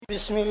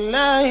بسم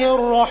الله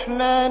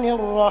الرحمن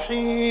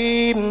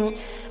الرحيم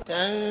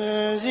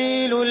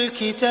تنزيل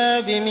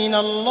الكتاب من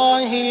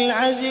الله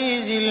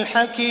العزيز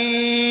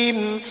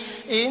الحكيم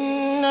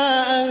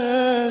إنا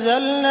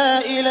أنزلنا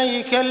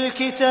إليك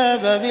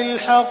الكتاب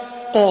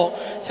بالحق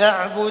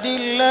فاعبد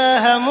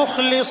الله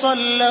مخلصا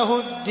له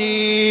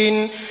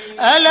الدين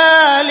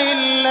ألا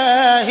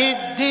لله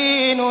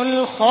الدين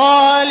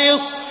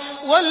الخالص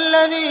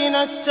والذين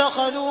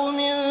اتخذوا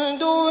من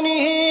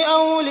دونه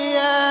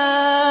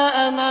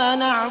أولياء ما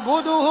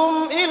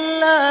نعبدهم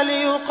إلا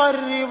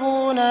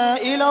ليقربونا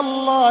إلى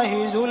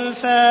الله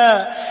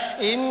زلفى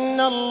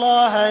إن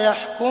الله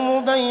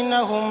يحكم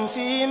بينهم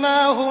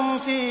فيما هم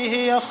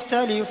فيه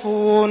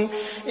يختلفون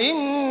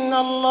إن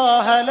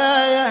الله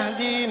لا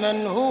يهدي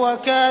من هو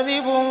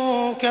كاذب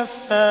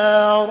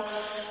كفار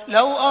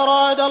لو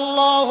أراد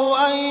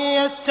الله أن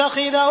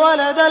يتخذ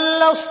ولدا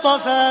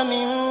لاصطفى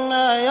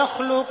مما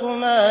يخلق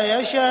ما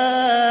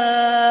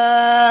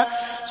يشاء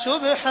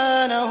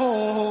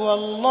سبحانه هو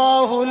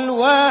الله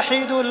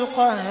الواحد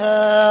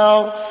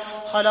القهار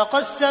خلق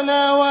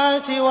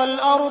السماوات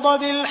والأرض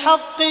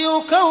بالحق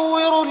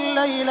يكور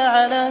الليل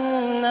على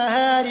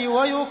النهار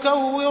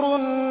ويكور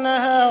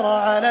النهار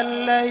على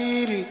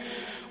الليل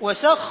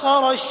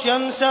وسخر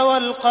الشمس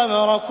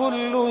والقمر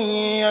كل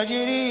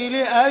يجري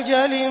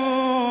لأجل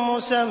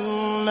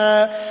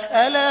مسمى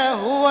ألا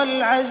هو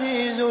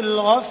العزيز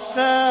الغفار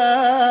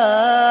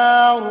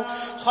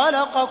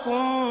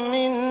خلقكم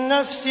من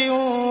نفس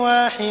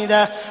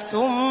واحدة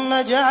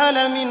ثم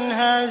جعل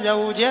منها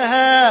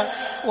زوجها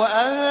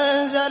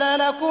وأنزل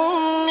لكم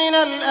من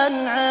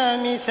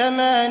الأنعام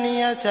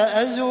 8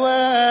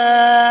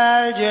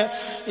 أزواج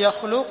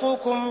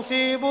يخلقكم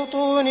في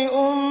بطون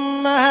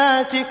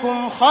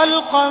أمهاتكم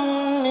خلقا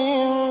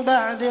من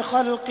بعد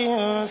خلق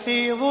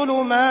في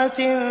ظلمات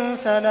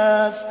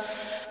 3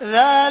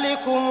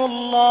 ذلكم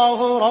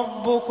الله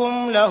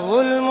ربكم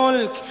له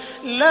الملك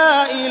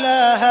لا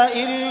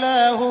إله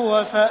إلا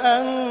هو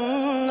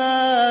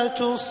فأنى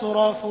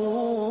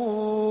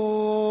تصرفون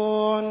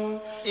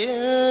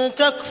إن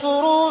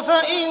تكفروا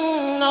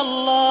فإن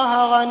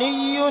الله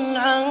غني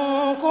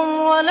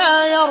عنكم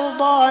ولا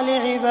يرضى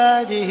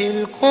لعباده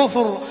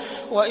الكفر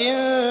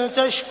وإن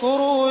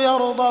تشكروا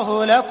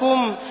يرضه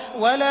لكم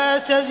ولا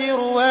تزر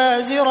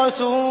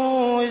وازرة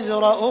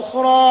وزر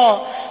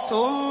أخرى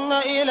ثم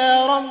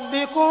إلى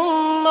ربكم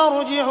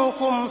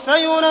مرجعكم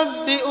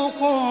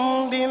فينبئكم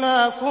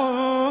بما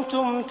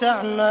كنتم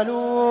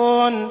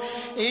تعملون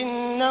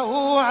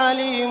إنه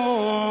عليم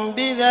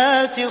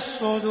بذات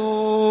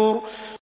الصدور